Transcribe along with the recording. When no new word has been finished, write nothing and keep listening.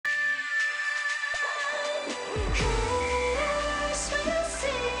Others will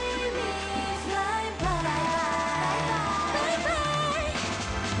see me fly by.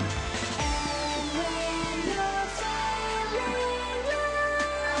 And when you're feeling low,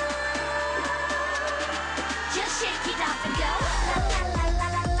 just shake it up and go. La la la la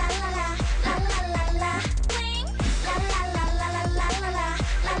la la la la la la la. Bling. La la la la la la la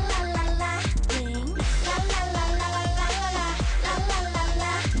la la la la. Bling. La la la la la la la la la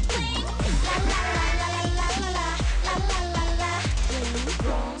la. Bling. La la la la la la la la la. Bling.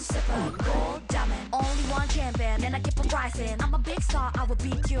 Bronze, silver, gold, diamond. Only one champion, and I keep on rising. I'm a big star, I will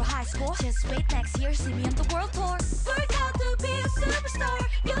beat your high score. Just wait next year, see me on the world tour. Work out to be a superstar.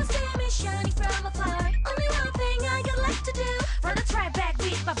 You'll see me shining from afar. Only one thing I got left to do. Run a track back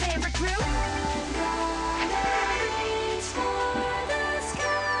with my favorite crew. I'm gonna reach for the sky.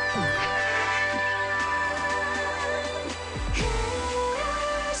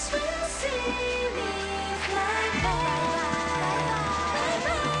 Haters will see me fly by.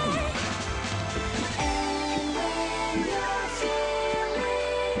 And when you're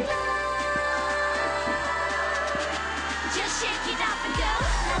feeling low, just shake it up and go.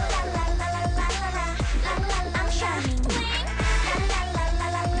 La la la la la la la la la. I'm shining. Bling. La la la la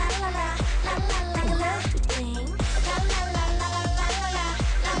la la la la la la la. Bling. La la la la la la la la la.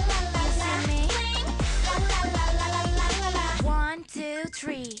 See me. Bling. La la la la la la la. 1, 2,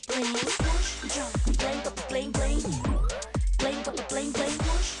 3. Bling. Swoosh, jump. Bling, bling, bling. Bling, bling, bling.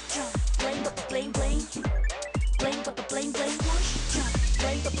 Whoosh, jump. Bling, bling, bling. Bling, bling, bling. Whoosh, jump.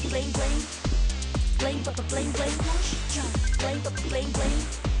 Bling, bling, bling. Bling, bling, bling. Whoosh, jump. Bling, bling, bling.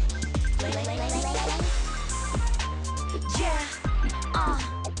 Yeah,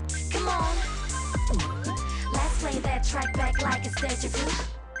 come on. Let's play that track back like it's deja vu.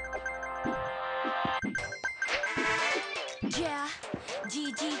 Yeah,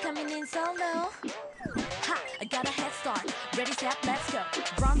 GG coming in solo. Ha, I got a head start. Ready, set, let's go.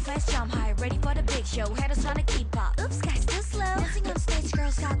 Run fast, jump high, ready for the big show. Haters trying to keep up. Oops, guys, too slow. Dancing on stage,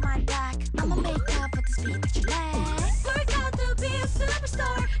 girls got my back. I'ma make up for the speed that you lack. Work out to be a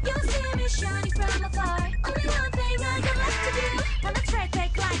superstar. You'll see me shining from afar. Only one thing I got left to do. Run the track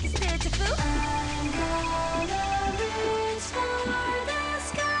back like it's deja vu. I'm gonna reach for the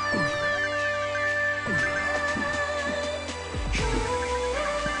sky.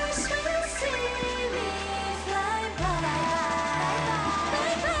 Haters will see me fly by.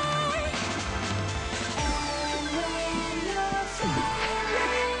 And when you're feeling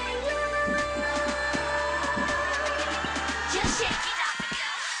low, just shake it up and go.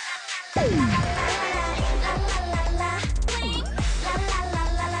 La la la la la la la. Bling. La la la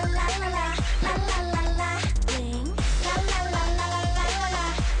la la la la la la la. Bling. La la la la la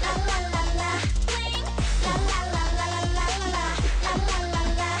la la la la. Bling. La la la la la la la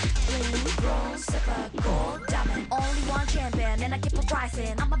la. Bling. Bronze, silver, gold, diamond. Only one champion, and I keep on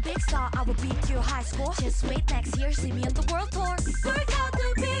rising. I'm a big star, I will beat your high score. Just wait next year, see me on the world tour. Work out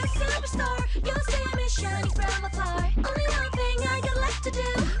to be a superstar. You'll see me shining from afar. Only one thing I got left to do.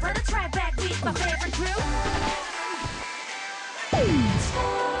 Run a track back with my favorite crew. Reach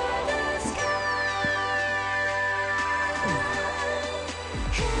for the sky.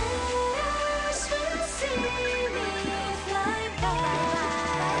 Haters will see me fly by.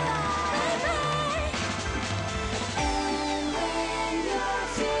 And when you're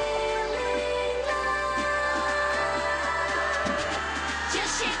feeling low,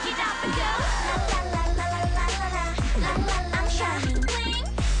 just shake it up and go. La la la la la la la la la. I'm shining. Bling.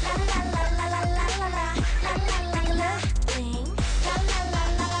 La la la la la la la la la la. Bling. La la la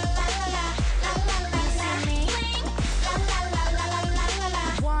la la la la la la. See me. Bling. La la la la la la la.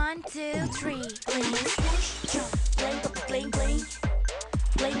 1, 2, 3. Bling. Swoosh, jump. Bling, bling, bling.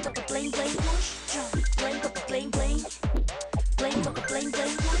 Bling, bling, bling. Whoosh, jump. Bling, bling, bling. Bling, bling,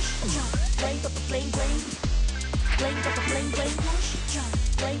 bling. Whoosh, jump. Bling, bling, bling. Bling, bling, bling. Whoosh, jump.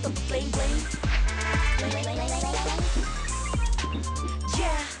 Bling, bling, bling.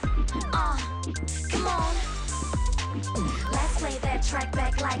 Yeah, come on. Let's play that track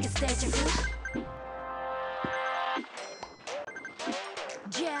back like it's deja vu.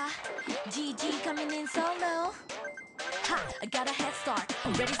 Yeah, GG coming in solo. Ha, I got a head start.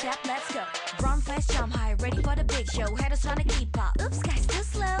 Ready, set, let's go. Run fast, jump high, ready for the big show. Haters trying to keep up. Oops, guys, too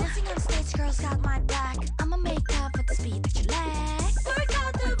slow. Dancing on stage, girls got my back. I'ma make up for the speed that you lack. Work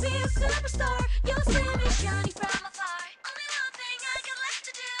out to be a superstar. You'll see me shining from afar. Only one thing I got left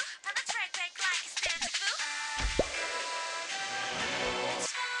to do. Run the track back like it's deja vu. Reach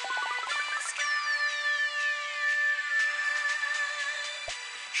for the sky.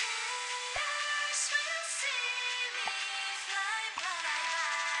 Haters will see me fly by.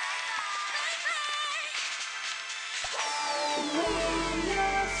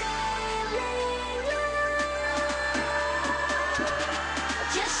 you're feeling low,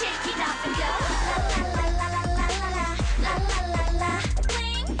 just shake it up and go. La la la la la la la la la la la.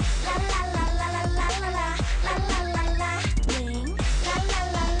 Bling. La la la la la la la la la la la la. Bling. La la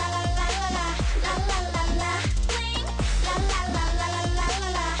la la la la la la la la la. Bling. La la la la la la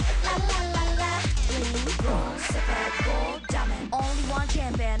la la la la. Bling. Gold, silver, gold, diamond. Only one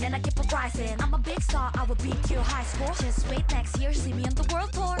champion and I keep on rising. I'm a big star, I will beat your high score. Just wait next year, see me on the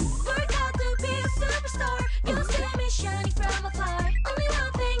world tour. Work hard to be a superstar. You'll see me shining from afar. Only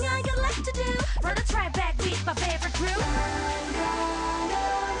one thing I got left to do. Run a track back with my favorite crew. I'm gonna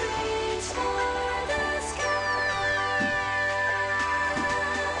reach for the sky.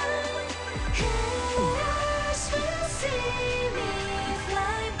 Haters will see me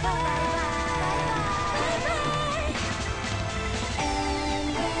fly by. And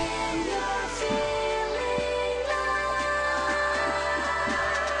when you're feeling low,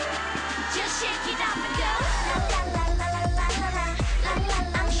 just shake it up and go. La la la la la la la la la.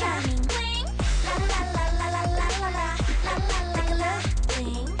 I'm shining. Bling. La la la la la la la la la la. Take a look.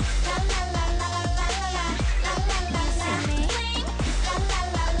 Bling. La la la la la la la la la la. See me. Bling. La la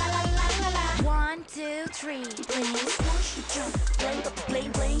la la la la la la. 1, 2, 3. Bling. Swoosh, jump. Bling,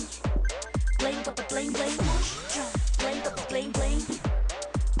 bling, bling. Bling, bling, bling. Swoosh, jump. Bling, bling, bling.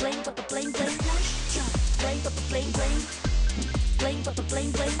 Bling, bling, bling. Swoosh, jump. Bling, bling, bling. Bling,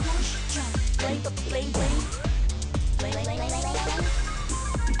 bling, bling. Swoosh, jump. Bling, bling, bling. Bling, bling, bling, bling.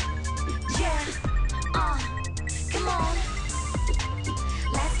 Yeah, come on.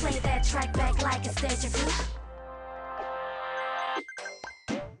 Let's play that track back like it's deja vu.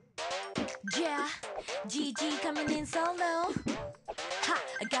 Yeah, GG coming in solo. Ha,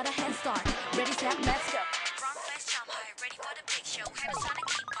 I got a head start. Ready, set, let's go. Run fast, jump high, ready for the big show. Head is trying to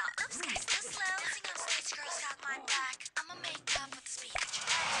keep up. Oops, guys, too slow. Dancing on stage, girls got my back. I'ma make up for the speed that you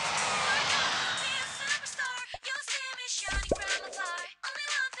lack. We're gonna be a superstar. You'll see me shining from afar. Only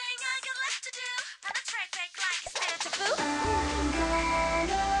one thing I got left to do. Run the track back like it's deja vu. I'm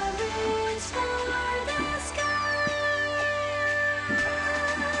gonna reach for the sky.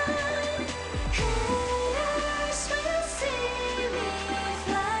 Haters will see me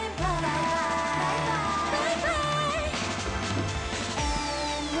fly by.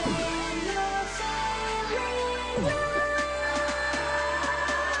 And when you're feeling low,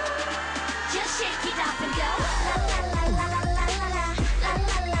 just shake it up and go. La la la la la la la la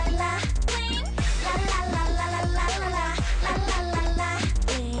la la la. Bling. La la la la la la la la la la la.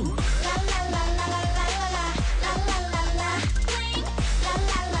 Bling. La la la la la la la la la la. Bling. La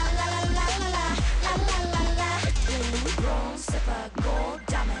la la la la la la la la. Bling. Bronze, silver, gold,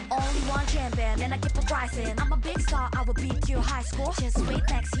 diamond. Only one champion and I keep on rising. I'm a big star, I will beat your high score. Just wait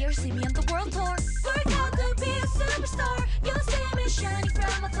next year, see me on the world tour. Work hard to be a superstar. You'll see me shining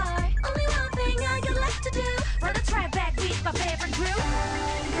from afar. Only one thing I got left to do. Run a track back with my favorite crew.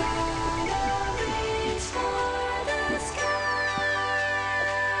 I'm gonna reach for the sky.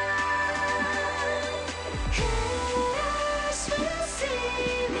 Haters will see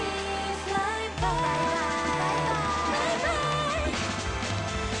me fly by.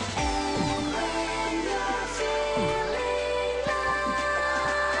 And when you're feeling low,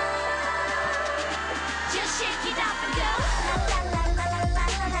 just shake it up and go. La la la la la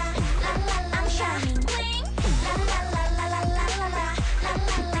la la la la. I'm shining. Bling. La la la la la la la la la la.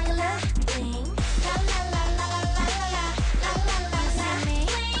 Take a look. Bling. La la la la la la la la la la. See me.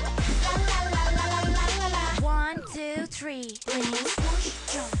 Bling. La la la la la la la la. 1, 2, 3. Bling. Swoosh,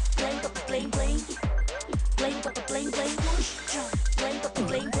 jump. Bling, bling, bling. Bling, bling, bling. Swoosh, jump. Bling,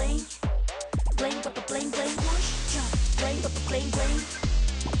 bling, bling. Bling, bling, bling. Swoosh, jump. Bling, bling, bling.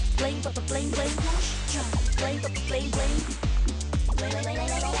 Bling, bling, bling. Swoosh, jump. Bling, bling, bling. Bling, bling,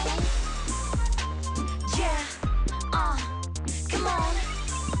 bling, bling. Yeah, come on.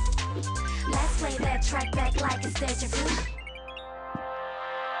 Let's play that track back like it's deja vu.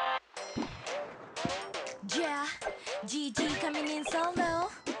 Yeah, GG coming in solo.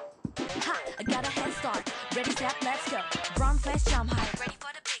 Ha, I got a head start. Ready, set, let's go. Run fast, jump high. Ready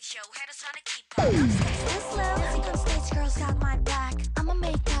for the big show. Haters trying to keep up. Upstage, too slow. Dancing on stage, girls got my back. I'ma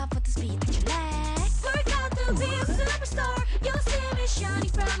make up for the speed that you lack. Work hard to be a superstar. You'll see me shining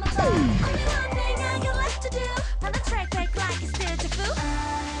from afar. Only one thing I got left to do. Run the track back like it's deja vu.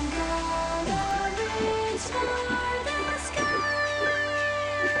 I'm gonna reach for the sky.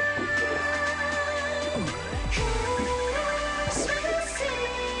 Haters will see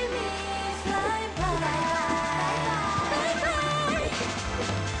me fly by.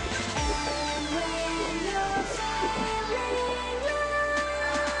 And when you're feeling low,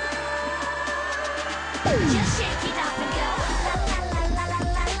 just shake it up.